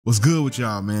What's good with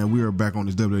y'all, man? We are back on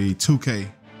this WWE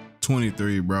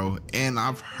 2K23, bro. And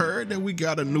I've heard that we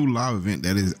got a new live event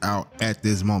that is out at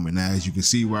this moment. Now, as you can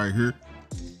see right here,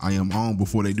 I am on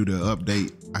before they do the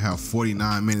update. I have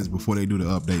 49 minutes before they do the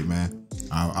update, man.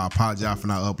 I apologize for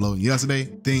not uploading yesterday.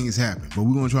 Things happen, but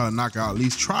we're gonna try to at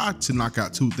least try to knock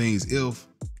out 2 things if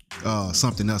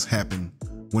something else happened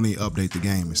when they update the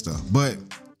game and stuff. But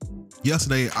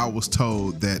yesterday I was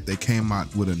told that they came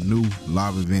out with a new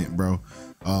live event, bro.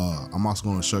 I'm also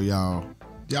gonna show y'all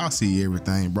see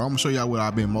everything, bro. I'm gonna show y'all what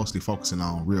I've been mostly focusing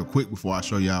on real quick before I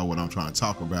show y'all what I'm trying to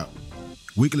talk about.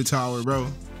 Weekly tower, bro.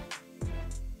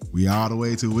 We all the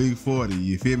way to week 40.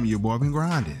 You feel me? Your boy been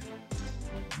grinding.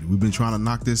 We've been trying to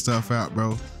knock this stuff out,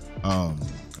 bro.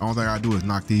 Only thing I do is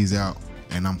knock these out,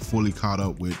 and I'm fully caught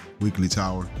up with weekly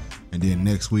tower. And then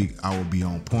next week I will be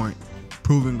on point.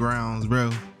 Proving grounds, bro.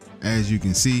 As you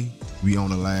can see, we on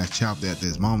the last chapter at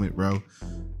this moment, bro.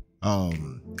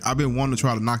 I've been wanting to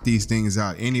try to knock these things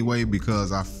out anyway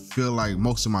because I feel like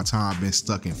most of my time I've been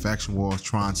stuck in faction wars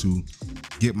trying to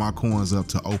get my coins up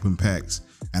to open packs,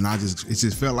 and it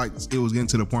just felt like it was getting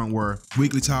to the point where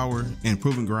weekly tower and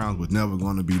proving grounds was never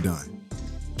going to be done.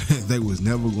 They was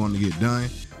never going to get done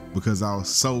because I was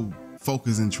so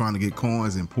focused in trying to get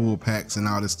coins and pull packs and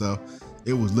all this stuff.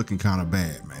 It was looking kind of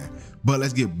bad, man. But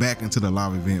let's get back into the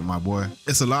live event, my boy.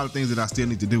 It's a lot of things that I still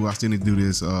need to do. I still need to do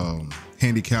this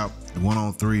handicap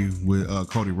 1-on-3 with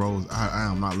Cody Rhodes. I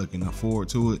am not looking forward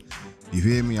to it. You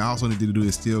feel me? I also need to do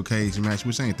this steel cage match,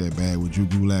 which ain't that bad, with Drew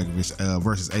Gulak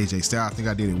versus AJ Styles. I think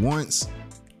I did it once.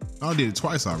 I did it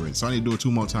twice already, so I need to do it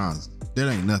 2 more times.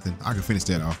 That ain't nothing. I can finish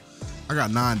that off. I got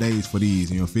 9 days for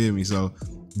these, you feel me? So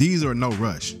these are no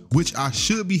rush, which I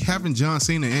should be having John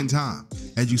Cena in time.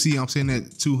 As you see, I'm sitting at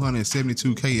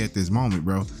 272K at this moment,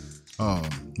 bro.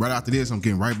 Right after this, I'm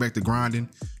getting right back to grinding.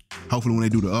 Hopefully when they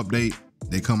do the update,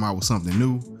 they come out with something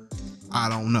new. I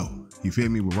don't know. You feel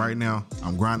me? But right now,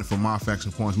 I'm grinding for my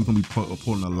faction points. We're going to be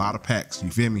pulling a lot of packs. You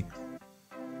feel me?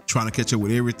 Trying to catch up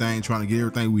with everything, trying to get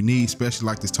everything we need, especially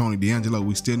like this Tony D'Angelo.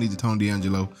 We still need the Tony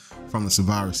D'Angelo from the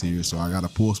Survivor Series, so I got to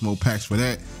pull some more packs for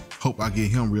that. Hope I get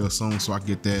him real soon so I can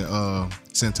get that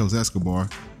Santos Escobar.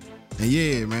 And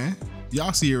yeah, man,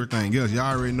 y'all see everything else.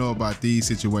 Y'all already know about these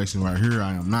situations right here.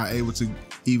 I am not able to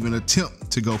even attempt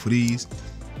to go for these.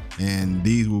 And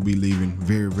these will be leaving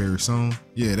very, very soon.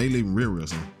 Yeah, they leaving real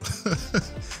soon.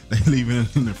 They leaving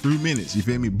in a few minutes, you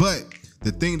feel me? But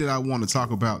the thing that I want to talk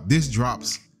about, this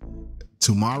drops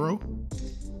tomorrow.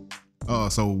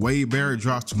 So Wade Barrett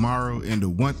drops tomorrow. And the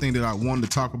one thing that I wanted to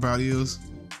talk about is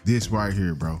this right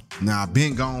here, bro. Now, I've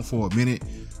been gone for a minute.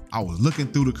 I was looking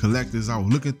through the collectors. I was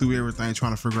looking through everything,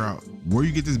 trying to figure out where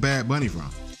you get this Bad Bunny from.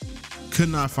 Could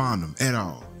not find them at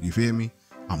all. You feel me?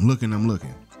 I'm looking.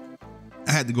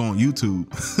 I had to go on YouTube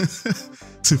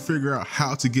to figure out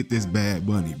how to get this Bad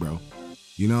Bunny, bro.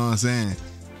 You know what I'm saying?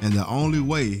 And the only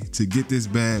way to get this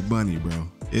Bad Bunny, bro,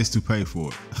 is to pay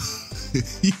for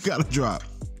it. You gotta drop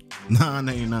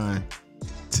 $9.89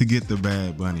 to get the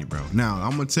Bad Bunny, bro. Now,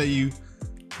 I'm gonna tell you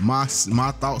my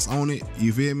thoughts on it.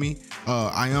 You feel me?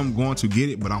 I am going to get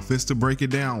it, but I'm fixed to break it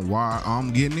down why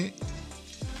I'm getting it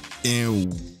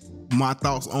and my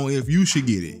thoughts on if you should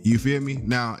get it. You feel me?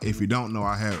 Now, if you don't know,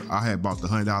 I had bought the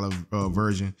 $100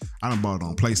 version. I done bought it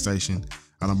on PlayStation.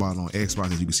 I done bought it on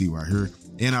Xbox, as you can see right here,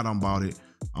 and I done bought it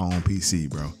on PC,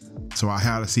 bro. So I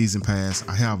have a season pass.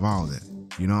 I have all that.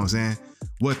 You know what I'm saying?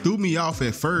 What threw me off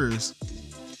at first,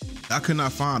 I could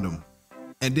not find them,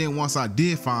 and then once I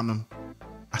did find them,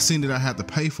 I seen that I had to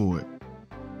pay for it.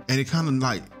 And it kind of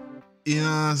like, you know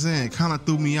what I'm saying? It kind of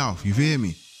threw me off, you feel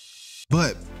me?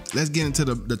 But let's get into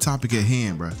the topic at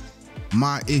hand, bro.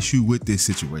 My issue with this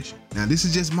situation. Now, this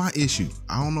is just my issue.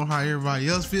 I don't know how everybody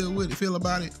else feel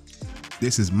about it.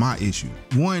 This is my issue.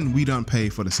 One, we done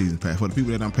paid for the season pass. For the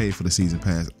people that done paid for the season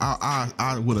pass,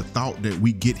 I would have thought that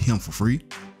we get him for free.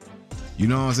 You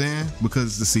know what I'm saying? Because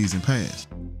it's the season pass.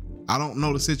 I don't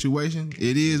know the situation.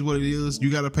 It is what it is.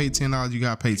 You got to pay $10. You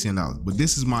got to pay $10. But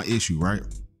this is my issue, right?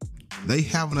 They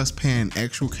having us paying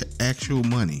actual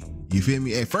money. You feel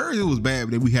me? At first it was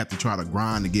bad that we had to try to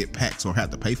grind to get packs or have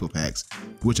to pay for packs,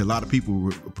 which a lot of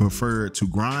people prefer to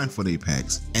grind for their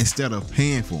packs instead of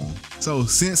paying for them. So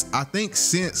since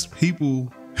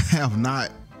people have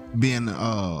not been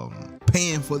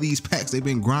paying for these packs, they've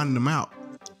been grinding them out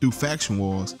through faction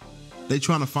wars. They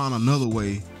trying to find another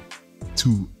way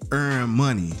to earn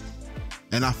money,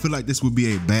 and I feel like this would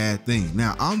be a bad thing.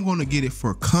 Now, I'm going to get it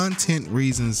for content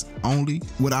reasons only.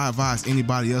 Would I advise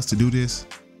anybody else to do this?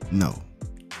 No.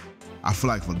 I feel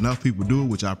like for enough people do it,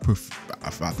 which I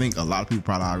think a lot of people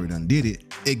probably already done did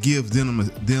it. It gives them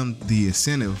the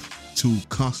incentive to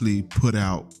constantly put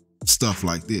out stuff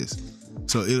like this.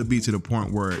 So it'll be to the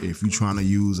point where if you're trying to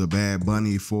use a Bad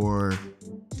Bunny for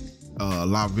a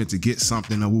live event to get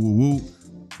something,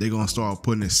 they're gonna start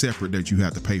putting it separate that you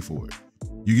have to pay for it.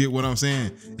 You get what I'm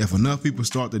saying? If enough people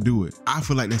start to do it, I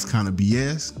feel like that's kind of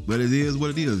BS, but it is what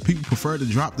it is. People prefer to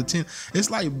drop the 10. It's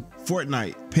like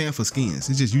Fortnite paying for skins.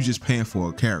 It's just you just paying for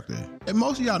a character. And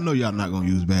most of y'all know y'all not gonna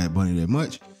use Bad Bunny that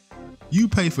much. You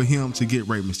pay for him to get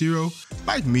Rey Mysterio.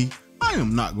 Like me, I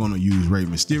am not gonna use Rey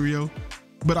Mysterio,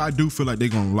 but I do feel like they're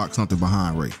gonna lock something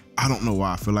behind Rey. I don't know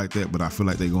why I feel like that, but I feel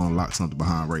like they're gonna lock something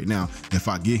behind Rey. Now, if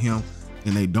I get him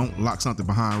and they don't lock something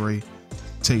behind Rey,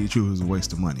 tell you the truth, it's a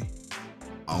waste of money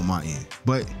on my end.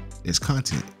 But it's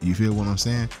content. You feel what I'm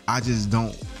saying? I just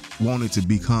don't want it to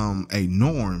become a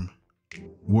norm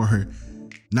where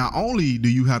not only do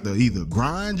you have to either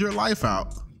grind your life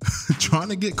out trying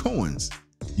to get coins,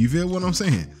 you feel what I'm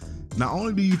saying? Not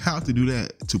only do you have to do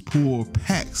that to pull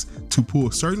packs, to pull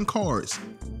certain cards,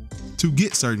 to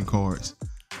get certain cards,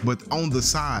 but on the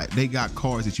side, they got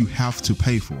cards that you have to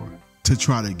pay for to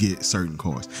try to get certain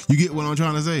cards. You get what I'm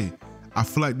trying to say? I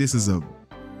feel like this is a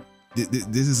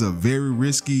very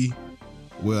risky,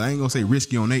 well, I ain't gonna say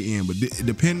risky on their end, but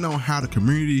depending on how the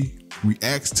community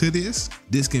reacts to this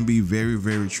can be very,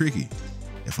 very tricky.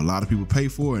 If a lot of people pay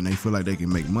for it and they feel like they can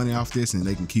make money off this and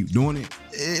they can keep doing it,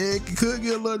 it could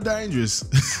get a little dangerous.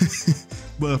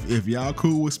 But if y'all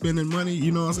cool with spending money,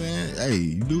 you know what I'm saying? Hey,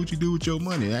 you do what you do with your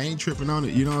money. I ain't tripping on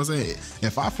it, you know what I'm saying?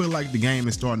 If I feel like the game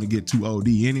is starting to get too OD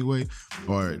anyway,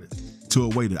 or to a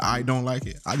way that I don't like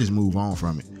it, I just move on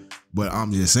from it. But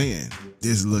I'm just saying,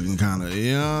 this is looking kind of,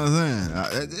 you know what I'm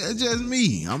saying? It's just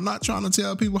me. I'm not trying to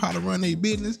tell people how to run their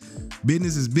business.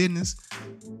 Business is business.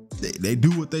 They do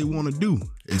what they want to do.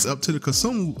 It's up to the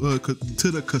consumers,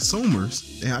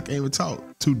 and I can't even talk,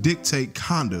 to dictate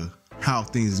kinda how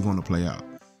things is going to play out.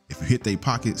 If you hit their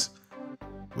pockets,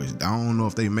 which I don't know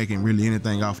if they making really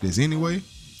anything off this anyway,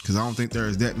 because I don't think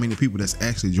there's that many people that's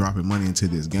actually dropping money into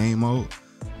this game mode,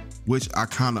 which I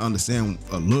kind of understand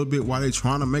a little bit why they're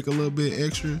trying to make a little bit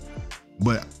extra.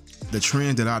 But the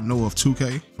trend that I know of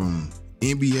 2K, from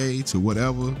NBA to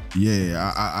whatever,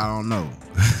 yeah, I don't know.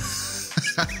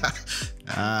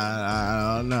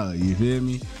 I don't know, you feel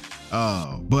me?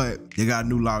 But they got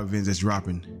new live events that's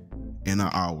dropping in an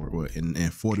hour, or in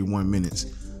 41 minutes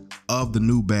of the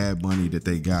new Bad Bunny that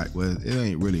they got. Well, it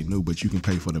ain't really new, but you can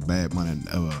pay for the Bad Bunny,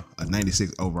 a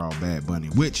 96 overall Bad Bunny,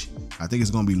 which I think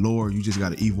it's gonna be lower. You just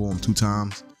gotta evo him 2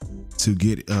 times to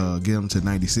get him to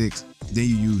 96. Then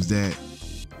you use that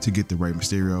to get the Rey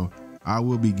Mysterio. I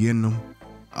will be getting them,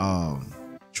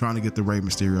 trying to get the Rey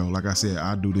Mysterio. Like I said,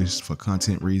 I do this for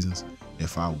content reasons.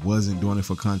 If I wasn't doing it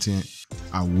for content,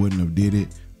 I wouldn't have did it,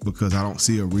 because I don't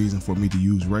see a reason for me to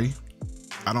use Rey.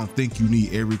 I don't think you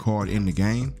need every card in the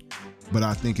game, but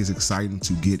I think it's exciting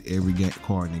to get every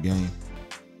card in the game.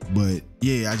 But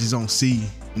yeah, I just don't see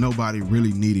nobody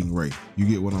really needing Rey. You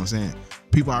get what I'm saying?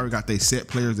 People already got their set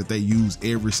players that they use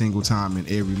every single time in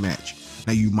every match.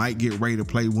 Now you might get Rey to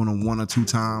play one or 2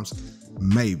 times,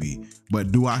 maybe.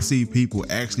 But do I see people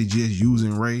actually just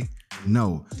using Rey?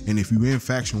 No. And if you're in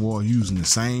Faction War using the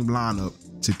same lineup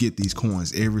to get these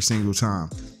coins every single time,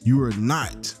 you are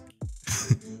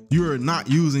not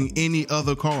using any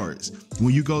other cards.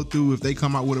 When you go through, if they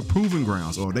come out with a Proving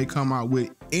Grounds, or they come out with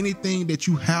anything that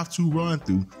you have to run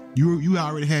through, you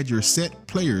already had your set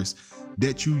players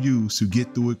that you use to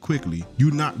get through it quickly.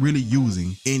 You're not really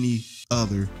using any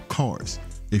other cards,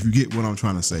 if you get what I'm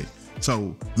trying to say.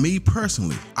 So me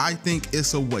personally, I think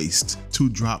it's a waste to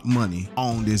drop money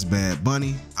on this Bad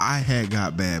Bunny. I had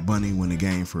got Bad Bunny when the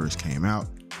game first came out.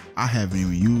 I haven't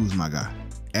even used my guy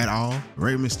at all.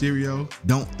 Rey Mysterio,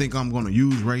 don't think I'm gonna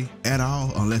use Rey at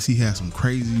all unless he has some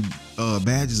crazy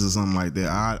badges or something like that.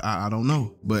 I don't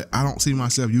know, but I don't see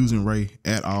myself using Rey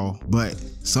at all. But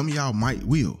some of y'all might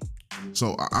will.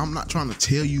 So I'm not trying to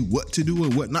tell you what to do or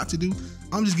what not to do.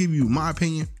 I'm just giving you my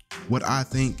opinion, what I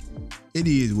think. It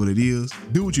is what it is.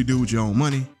 Do what you do with your own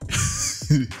money.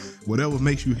 Whatever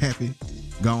makes you happy,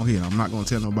 go ahead. I'm not gonna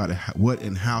tell nobody what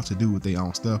and how to do with their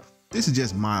own stuff. This is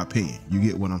just my opinion. You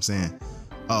get what I'm saying?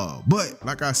 But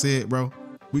like I said, bro,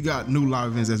 we got new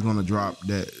live events that's gonna drop.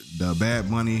 That the Bad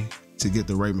Bunny to get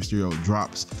the Rey Mysterio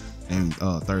drops in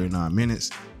 39 minutes.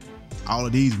 All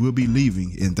of these will be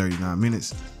leaving in 39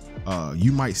 minutes.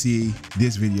 You might see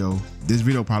this video. This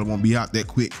video probably won't be out that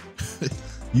quick.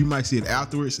 You might see it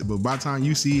afterwards, but by the time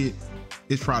you see it,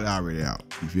 it's probably already out.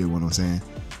 You feel what I'm saying?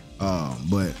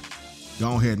 But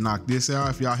go ahead and knock this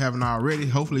out if y'all haven't already.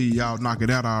 Hopefully y'all knock it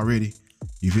out already.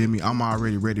 You feel me? I'm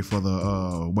already ready for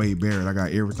the Wade Barrett. I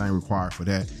got everything required for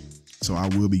that. So I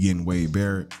will be getting Wade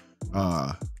Barrett.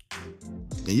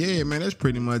 And yeah, man, that's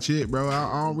pretty much it, bro.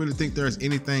 I don't really think there's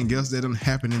anything else that done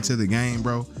happened into the game,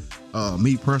 bro.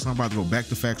 Me personally, I'm about to go back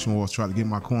to Faction Wars, try to get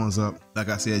my coins up. Like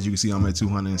I said, as you can see, I'm at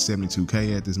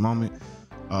 272K at this moment.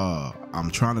 I'm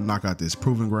trying to knock out this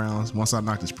Proving Grounds. Once I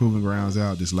knock this Proving Grounds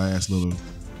out, this last little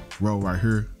row right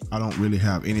here, I don't really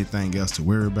have anything else to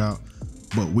worry about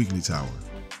but Weekly Tower.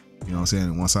 You know what I'm saying?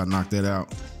 And once I knock that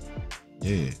out,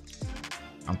 yeah,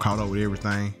 I'm caught up with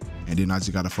everything. And then I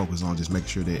just got to focus on just making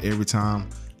sure that every time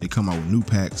they come out with new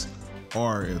packs,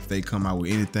 or if they come out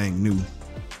with anything new,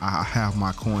 I have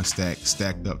my coin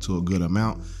stacked up to a good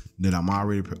amount that I'm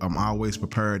always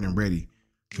prepared and ready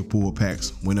to pull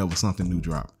packs whenever something new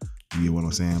drop. You get what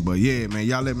I'm saying? But yeah, man,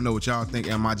 y'all let me know what y'all think.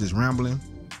 Am I just rambling?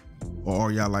 Or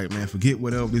are y'all like, man, forget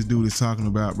whatever this dude is talking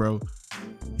about, bro.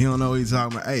 He don't know what he's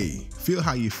talking about. Hey, feel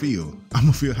how you feel. I'm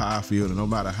gonna feel how I feel, and no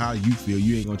matter how you feel,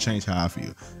 you ain't gonna change how I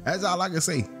feel. That's all I can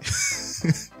say.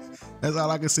 That's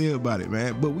all I can say about it,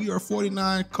 man. But we are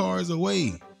 49 cards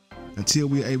away until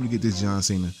we're able to get this John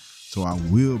Cena. So I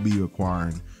will be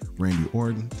acquiring Randy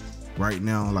Orton. Right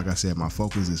now, like I said, my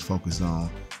focus is focused on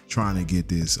trying to get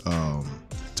this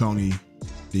Tony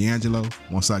D'Angelo.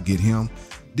 Once I get him,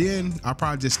 then I'll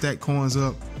probably just stack coins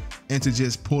up into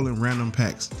just pulling random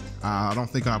packs. I don't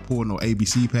think I'll pull no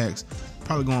ABC packs.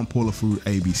 Probably gonna pull a few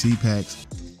ABC packs.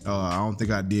 I don't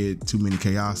think I did too many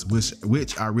chaos,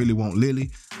 which I really want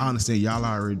Lily. I understand y'all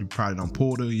already probably done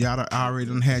pulled her. Y'all already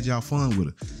done had y'all fun with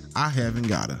her. I haven't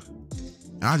got her.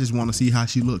 I just want to see how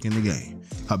she look in the game.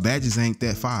 Her badges ain't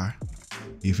that fire.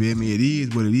 You feel me? It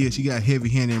is what it is. She got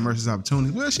heavy-handed and merciless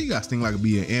opportunities. Well, she got sting like a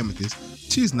bee and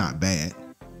amethyst. She's not bad,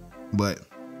 but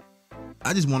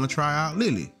I just want to try out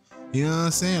Lily. You know what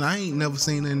I'm saying? I ain't never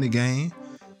seen her in the game.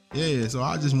 Yeah, so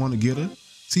I just want to get her,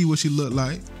 see what she look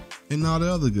like, and all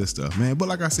the other good stuff, man. But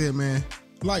like I said, man,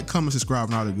 like, comment, subscribe,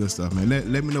 and all the good stuff, man.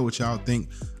 Let me know what y'all think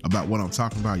about what I'm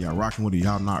talking about. Y'all rocking with it,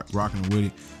 y'all not rocking with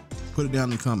it. Put it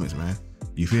down in the comments, man.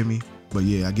 You feel me? But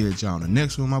yeah, I get at y'all on the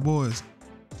next one, my boys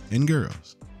and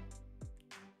girls.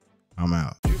 I'm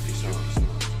out.